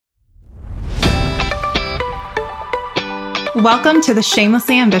Welcome to the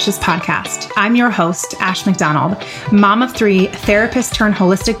Shamelessly Ambitious podcast. I'm your host, Ash McDonald, mom of three, therapist turned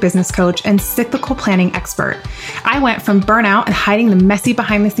holistic business coach, and cyclical planning expert. I went from burnout and hiding the messy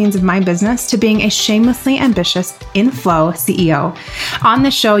behind the scenes of my business to being a shamelessly ambitious, in-flow CEO. On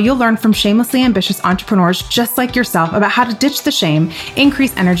this show, you'll learn from shamelessly ambitious entrepreneurs just like yourself about how to ditch the shame,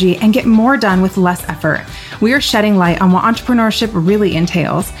 increase energy, and get more done with less effort. We are shedding light on what entrepreneurship really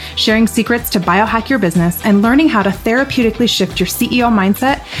entails, sharing secrets to biohack your business, and learning how to therapeutically shift your CEO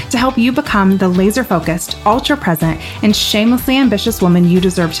mindset to help you become the laser-focused, ultra-present, and shamelessly ambitious woman you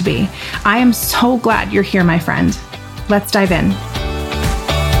deserve to be. I am so glad you're here, my friend. Let's dive in.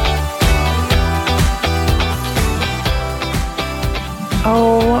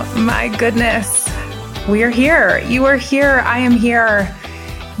 Oh my goodness. We are here. You are here. I am here.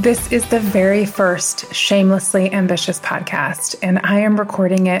 This is the very first Shamelessly Ambitious podcast, and I am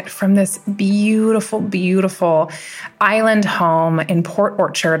recording it from this beautiful, beautiful island home in Port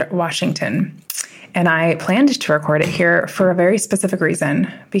Orchard, Washington. And I planned to record it here for a very specific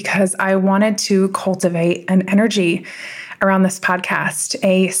reason, because I wanted to cultivate an energy around this podcast,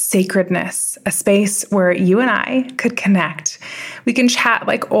 a sacredness, a space where you and I could connect. We can chat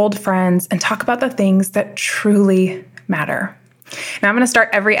like old friends and talk about the things that truly matter. Now, I'm going to start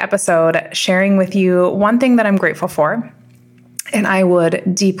every episode sharing with you one thing that I'm grateful for, and I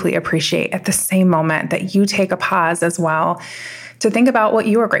would deeply appreciate at the same moment that you take a pause as well to think about what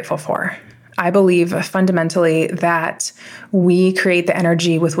you are grateful for. I believe fundamentally that we create the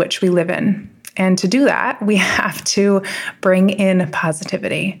energy with which we live in. And to do that, we have to bring in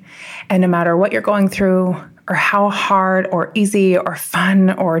positivity. And no matter what you're going through, or how hard or easy or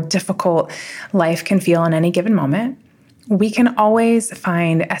fun or difficult life can feel in any given moment, we can always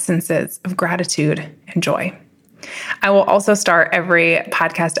find essences of gratitude and joy. I will also start every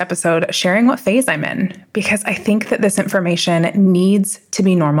podcast episode sharing what phase I'm in, because I think that this information needs to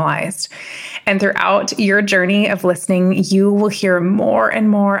be normalized. And throughout your journey of listening, you will hear more and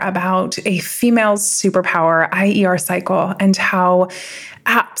more about a female's superpower, i.e. our cycle, and how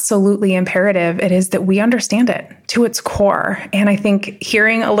absolutely imperative it is that we understand it to its core. And I think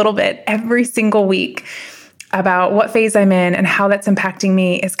hearing a little bit every single week about what phase I'm in and how that's impacting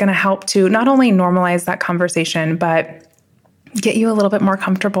me is going to help to not only normalize that conversation, but get you a little bit more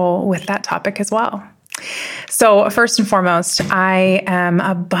comfortable with that topic as well. So first and foremost, I am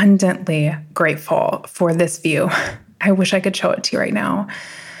abundantly grateful for this view. I wish I could show it to you right now.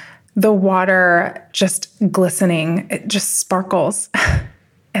 The water just glistening, it just sparkles.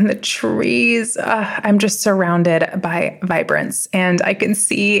 And the trees, I'm just surrounded by vibrance. And I can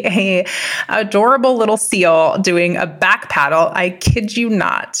see a adorable little seal doing a back paddle, I kid you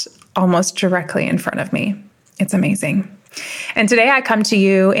not, almost directly in front of me. It's amazing. And today I come to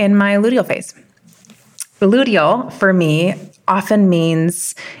you in my luteal phase. Luteal, for me, often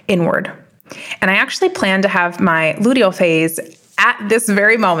means inward. And I actually plan to have my luteal phase at this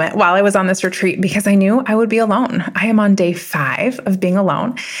very moment while I was on this retreat, because I knew I would be alone. I am on day 5 of being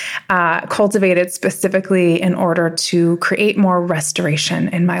alone, cultivated specifically in order to create more restoration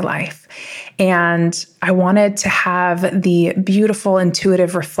in my life. And I wanted to have the beautiful,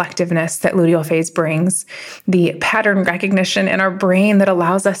 intuitive reflectiveness that luteal phase brings, the pattern recognition in our brain that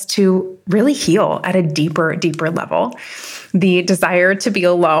allows us to really heal at a deeper, deeper level. The desire to be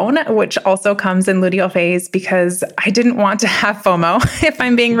alone, which also comes in luteal phase, because I didn't want to have FOMO, if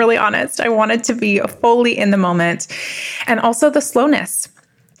I'm being really honest. I wanted to be fully in the moment. And also the slowness.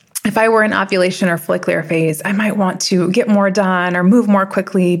 If I were in ovulation or follicular phase, I might want to get more done or move more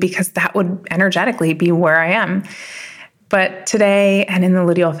quickly, because that would energetically be where I am. But today and in the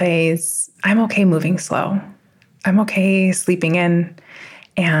luteal phase, I'm okay moving slow. I'm okay sleeping in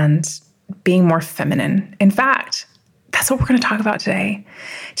and being more feminine. In fact, that's what we're going to talk about today.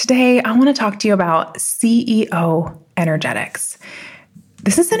 Today, I want to talk to you about CEO energetics.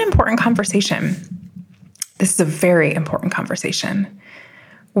 This is an important conversation. This is a very important conversation.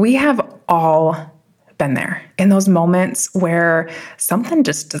 We have all been there in those moments where something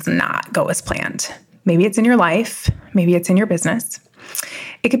just does not go as planned. Maybe it's in your life, maybe it's in your business.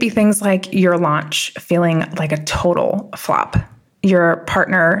 It could be things like your launch feeling like a total flop, your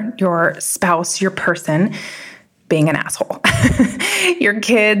partner, your spouse, your person being an asshole, your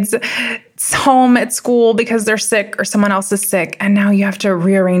kids home at school because they're sick or someone else is sick, and now you have to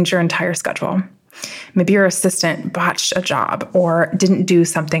rearrange your entire schedule. Maybe your assistant botched a job or didn't do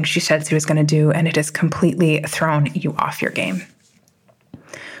something she said she was going to do, and it has completely thrown you off your game.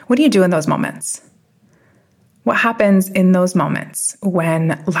 What do you do in those moments? What happens in those moments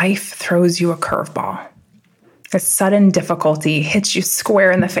when life throws you a curveball? A sudden difficulty hits you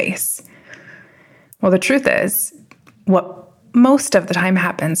square in the face. Well, the truth is, what most of the time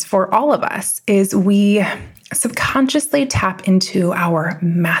happens for all of us is we subconsciously tap into our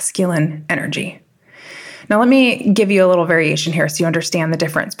masculine energy. Now, let me give you a little variation here so you understand the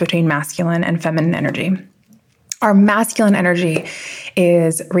difference between masculine and feminine energy. Our masculine energy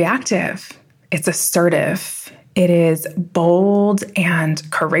is reactive. It's assertive. It is bold and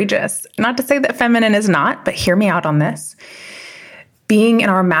courageous. Not to say that feminine is not, but hear me out on this. Being in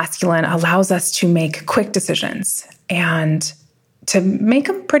our masculine allows us to make quick decisions and to make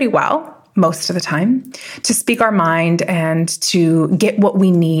them pretty well most of the time, to speak our mind and to get what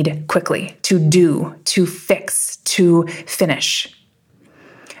we need quickly, to do, to fix, to finish.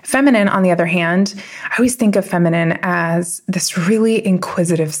 Feminine, on the other hand, I always think of feminine as this really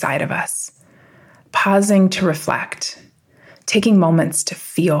inquisitive side of us, pausing to reflect, taking moments to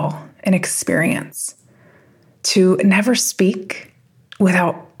feel and experience, to never speak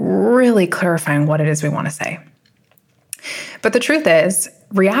without really clarifying what it is we want to say. But the truth is,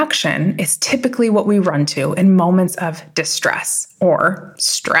 reaction is typically what we run to in moments of distress or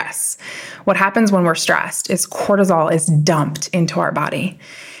stress. What happens when we're stressed is cortisol is dumped into our body,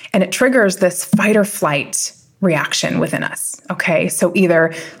 and it triggers this fight or flight reaction within us. Okay, so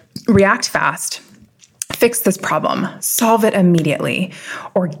either react fast, fix this problem, solve it immediately,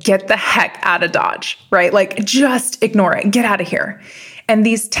 or get the heck out of Dodge, right? Like just ignore it, get out of here. And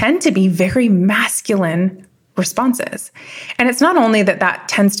these tend to be very masculine responses. And it's not only that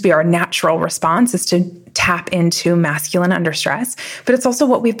tends to be our natural response is to tap into masculine under stress, but it's also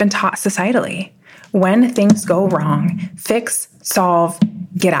what we've been taught societally. When things go wrong, fix, solve,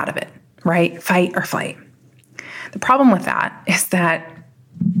 get out of it, right? Fight or flight. The problem with that is that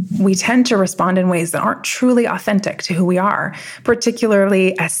we tend to respond in ways that aren't truly authentic to who we are,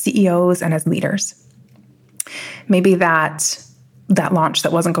 particularly as CEOs and as leaders. Maybe that launch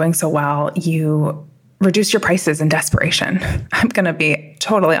that wasn't going so well, you reduce your prices in desperation. I'm going to be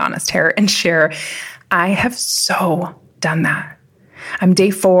totally honest here and share, I have so done that. I'm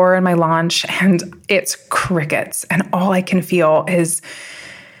day 4 in my launch and it's crickets, and all I can feel is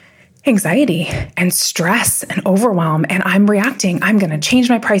anxiety and stress and overwhelm, and I'm reacting. I'm going to change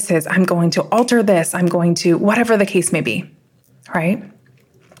my prices. I'm going to alter this. I'm going to whatever the case may be, right?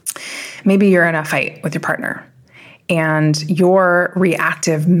 Maybe you're in a fight with your partner and your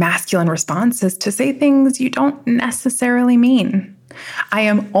reactive masculine response is to say things you don't necessarily mean. I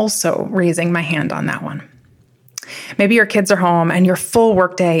am also raising my hand on that one. Maybe your kids are home and your full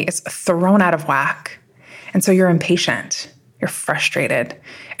workday is thrown out of whack. And so you're impatient, you're frustrated,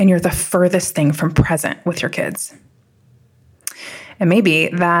 and you're the furthest thing from present with your kids. And maybe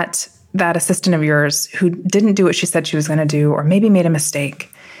that assistant of yours who didn't do what she said she was going to do, or maybe made a mistake,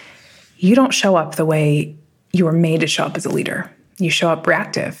 you don't show up the way you were made to show up as a leader. You show up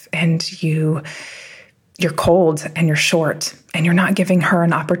reactive and you're cold and you're short and you're not giving her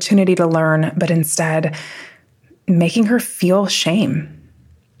an opportunity to learn, but instead making her feel shame.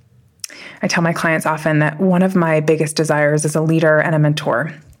 I tell my clients often that one of my biggest desires as a leader and a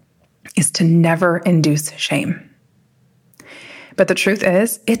mentor is to never induce shame. But the truth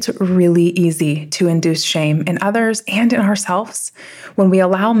is, it's really easy to induce shame in others and in ourselves when we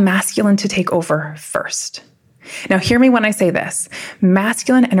allow masculine to take over first. Now, hear me when I say this.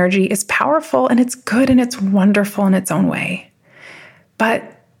 Masculine energy is powerful and it's good and it's wonderful in its own way.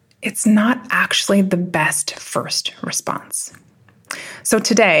 But it's not actually the best first response. So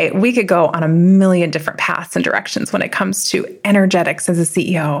today, we could go on a million different paths and directions when it comes to energetics as a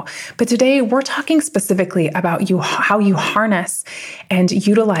CEO. But today, we're talking specifically about how you harness and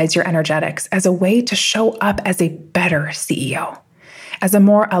utilize your energetics as a way to show up as a better CEO, as a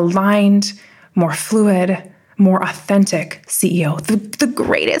more aligned, more fluid, more authentic CEO, the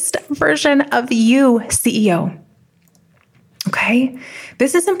greatest version of you, CEO. Okay?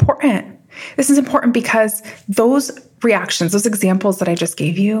 This is important. This is important because those reactions, those examples that I just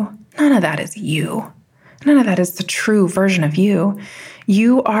gave you, none of that is you. None of that is the true version of you.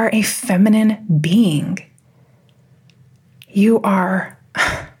 You are a feminine being. You are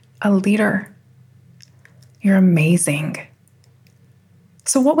a leader. You're amazing.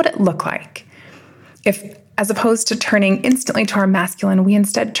 So what would it look like if, as opposed to turning instantly to our masculine, we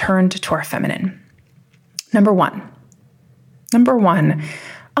instead turned to our feminine? Number one,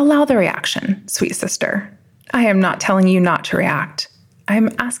 allow the reaction, sweet sister. I am not telling you not to react. I'm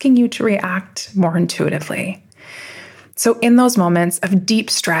asking you to react more intuitively. So in those moments of deep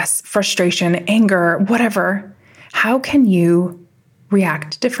stress, frustration, anger, whatever, how can you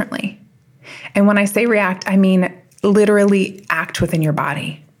react differently? And when I say react, I mean literally act within your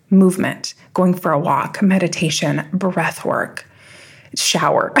body, movement, going for a walk, meditation, breath work,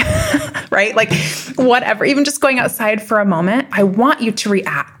 shower, right? Like whatever, even just going outside for a moment, I want you to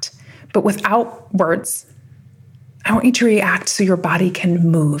react, but without words. I want you to react so your body can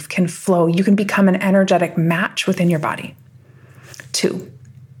move, can flow. You can become an energetic match within your body. 2,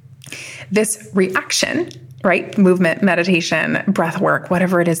 this reaction, right? Movement, meditation, breath work,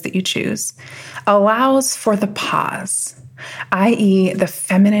 whatever it is that you choose, allows for the pause, i.e., the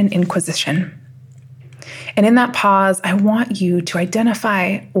feminine inquisition. And in that pause, I want you to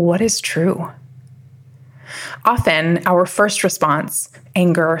identify what is true. Often, our first response,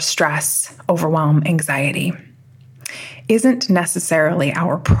 anger, stress, overwhelm, anxiety, isn't necessarily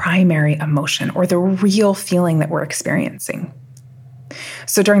our primary emotion or the real feeling that we're experiencing.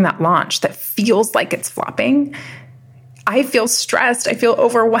 So during that launch that feels like it's flopping, I feel stressed, I feel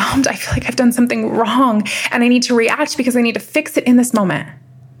overwhelmed, I feel like I've done something wrong, and I need to react because I need to fix it in this moment.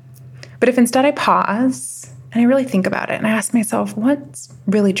 But if instead I pause and I really think about it and I ask myself, what's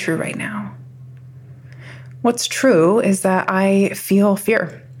really true right now? What's true is that I feel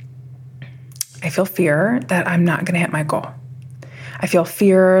fear. I feel fear that I'm not going to hit my goal. I feel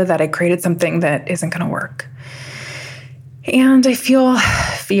fear that I created something that isn't going to work. And I feel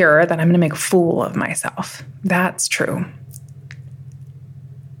fear that I'm going to make a fool of myself. That's true.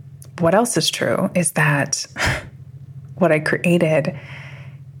 What else is true is that what I created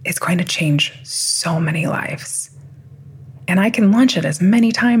is going to change so many lives. And I can launch it as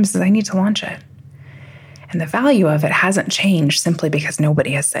many times as I need to launch it. And the value of it hasn't changed simply because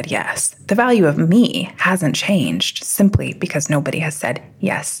nobody has said yes. The value of me hasn't changed simply because nobody has said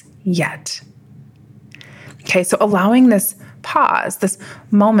yes yet. Okay, so allowing this pause, this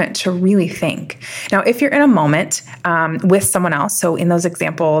moment to really think. Now, if you're in a moment with someone else, so in those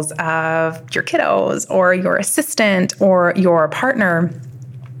examples of your kiddos or your assistant or your partner,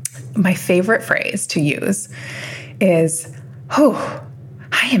 my favorite phrase to use is, oh,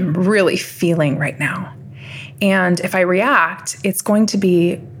 I am really feeling right now. And if I react, it's going to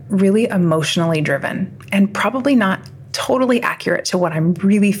be really emotionally driven and probably not totally accurate to what I'm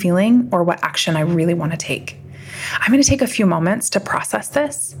really feeling or what action I really want to take. I'm going to take a few moments to process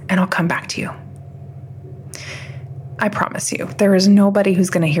this and I'll come back to you. I promise you, there is nobody who's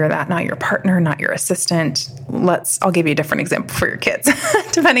going to hear that, not your partner, not your assistant. I'll give you a different example for your kids,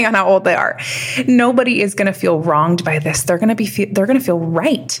 depending on how old they are. Nobody is going to feel wronged by this. They're going to feel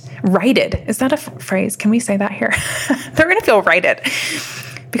righted. Is that a phrase? Can we say that here? They're going to feel righted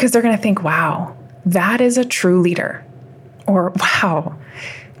because they're going to think, wow, that is a true leader. Or wow,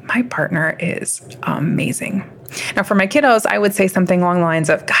 my partner is amazing. Now, for my kiddos, I would say something along the lines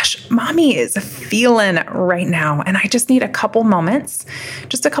of, gosh, mommy is feeling right now. And I just need a couple moments,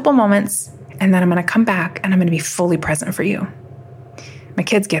 and then I'm going to come back and I'm going to be fully present for you. My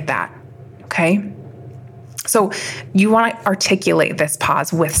kids get that. Okay. So you want to articulate this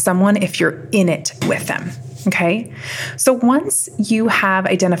pause with someone if you're in it with them. Okay. So once you have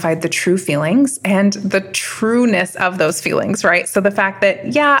identified the true feelings and the trueness of those feelings, right? So the fact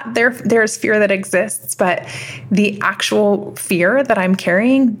that, yeah, there's fear that exists, but the actual fear that I'm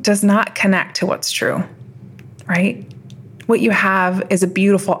carrying does not connect to what's true, right? What you have is a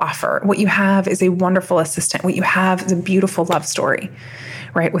beautiful offer. What you have is a wonderful assistant. What you have is a beautiful love story,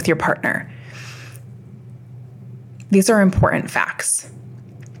 right? With your partner. These are important facts.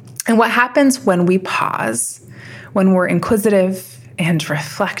 And what happens when we pause, when we're inquisitive and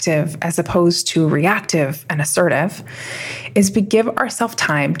reflective as opposed to reactive and assertive, is we give ourselves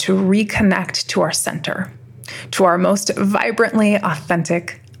time to reconnect to our center, to our most vibrantly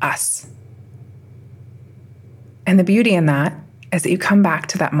authentic us. And the beauty in that is that you come back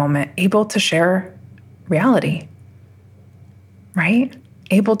to that moment able to share reality, right?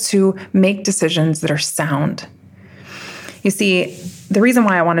 Able to make decisions that are sound. You see, the reason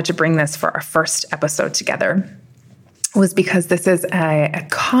why I wanted to bring this for our first episode together was because this is a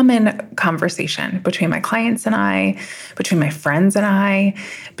common conversation between my clients and I, between my friends and I,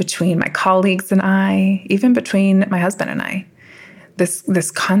 between my colleagues and I, even between my husband and I.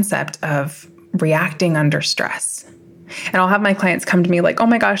 This concept of reacting under stress. And I'll have my clients come to me like, oh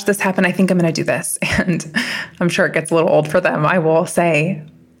my gosh, this happened. I think I'm going to do this. And I'm sure it gets a little old for them. I will say,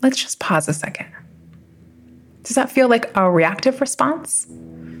 let's just pause a second. Does that feel like a reactive response?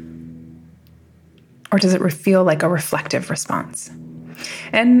 Or does it feel like a reflective response?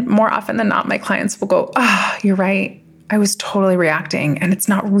 And more often than not, my clients will go, you're right. I was totally reacting and it's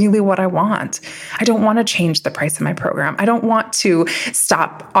not really what I want. I don't want to change the price of my program. I don't want to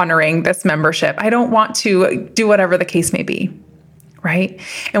stop honoring this membership. I don't want to do whatever the case may be, right?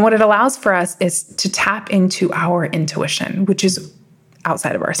 And what it allows for us is to tap into our intuition, which is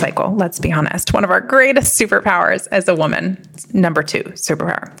outside of our cycle. Let's be honest. One of our greatest superpowers as a woman, number 2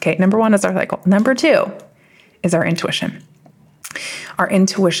 superpower. Okay. Number 1 is our cycle. Number 2 is our intuition. Our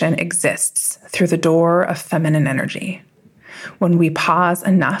intuition exists through the door of feminine energy. When we pause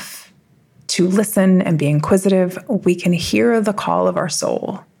enough to listen and be inquisitive, we can hear the call of our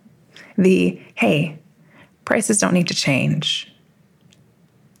soul. Hey, prices don't need to change.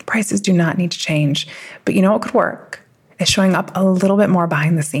 Prices do not need to change. But you know what could work? Is showing up a little bit more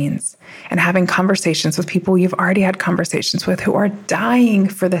behind the scenes and having conversations with people you've already had conversations with who are dying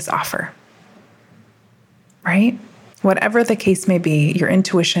for this offer, right? Whatever the case may be, your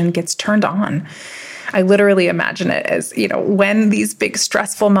intuition gets turned on. I literally imagine it as, when these big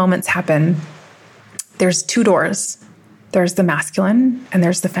stressful moments happen, there's 2 doors. There's the masculine and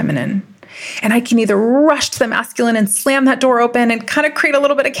there's the feminine. And I can either rush to the masculine and slam that door open and kind of create a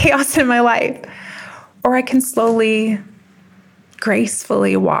little bit of chaos in my life, or I can slowly,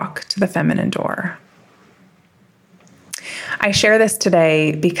 gracefully walk to the feminine door. I share this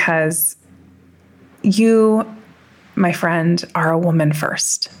today because you, my friend, are a woman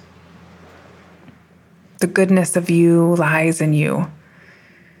first. The goodness of you lies in you.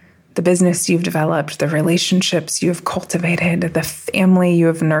 The business you've developed, the relationships you've cultivated, the family you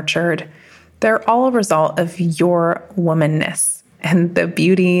have nurtured, they're all a result of your womanness and the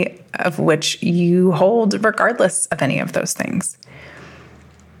beauty of which you hold regardless of any of those things.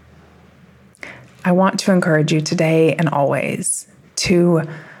 I want to encourage you today and always to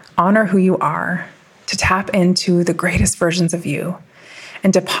honor who you are, to tap into the greatest versions of you,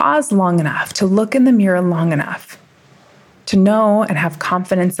 and to pause long enough, to look in the mirror long enough, to know and have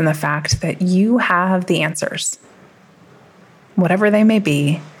confidence in the fact that you have the answers. Whatever they may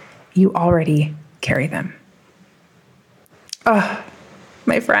be, you already carry them. Oh,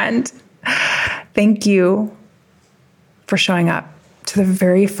 my friend, thank you for showing up to the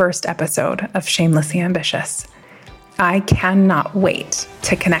very first episode of Shamelessly Ambitious. I cannot wait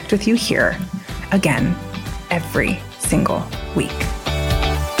to connect with you here again every single week.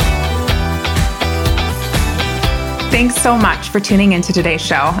 Thanks so much for tuning into today's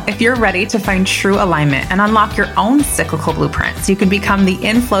show. If you're ready to find true alignment and unlock your own cyclical blueprint so you can become the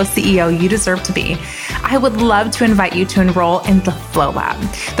inflow CEO you deserve to be, I would love to invite you to enroll in the Flow Lab.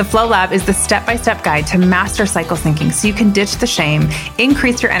 The Flow Lab is the step-by-step guide to master cycle syncing so you can ditch the shame,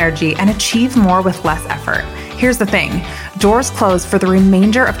 increase your energy, and achieve more with less effort. Here's the thing. Doors close for the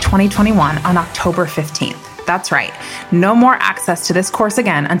remainder of 2021 on October 15th. That's right. No more access to this course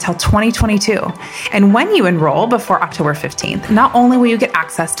again until 2022. And when you enroll before October 15th, not only will you get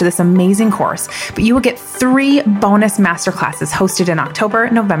access to this amazing course, but you will get 3 bonus masterclasses hosted in October,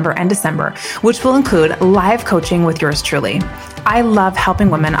 November, and December, which will include live coaching with yours truly. I love helping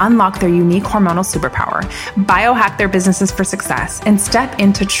women unlock their unique hormonal superpower, biohack their businesses for success, and step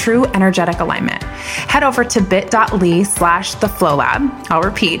into true energetic alignment. Head over to bit.ly/theflowlab. I'll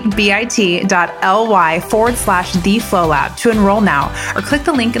repeat, bit.ly/theflowlab to enroll now, or click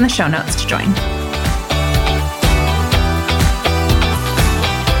the link in the show notes to join.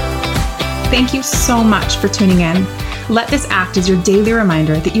 Thank you so much for tuning in. Let this act as your daily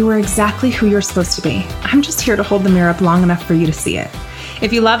reminder that you are exactly who you're supposed to be. I'm just here to hold the mirror up long enough for you to see it.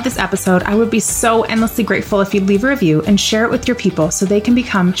 If you love this episode, I would be so endlessly grateful if you'd leave a review and share it with your people so they can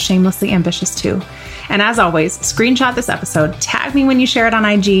become shamelessly ambitious too. And as always, screenshot this episode, tag me when you share it on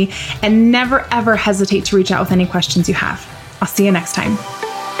IG, and never ever hesitate to reach out with any questions you have. I'll see you next time.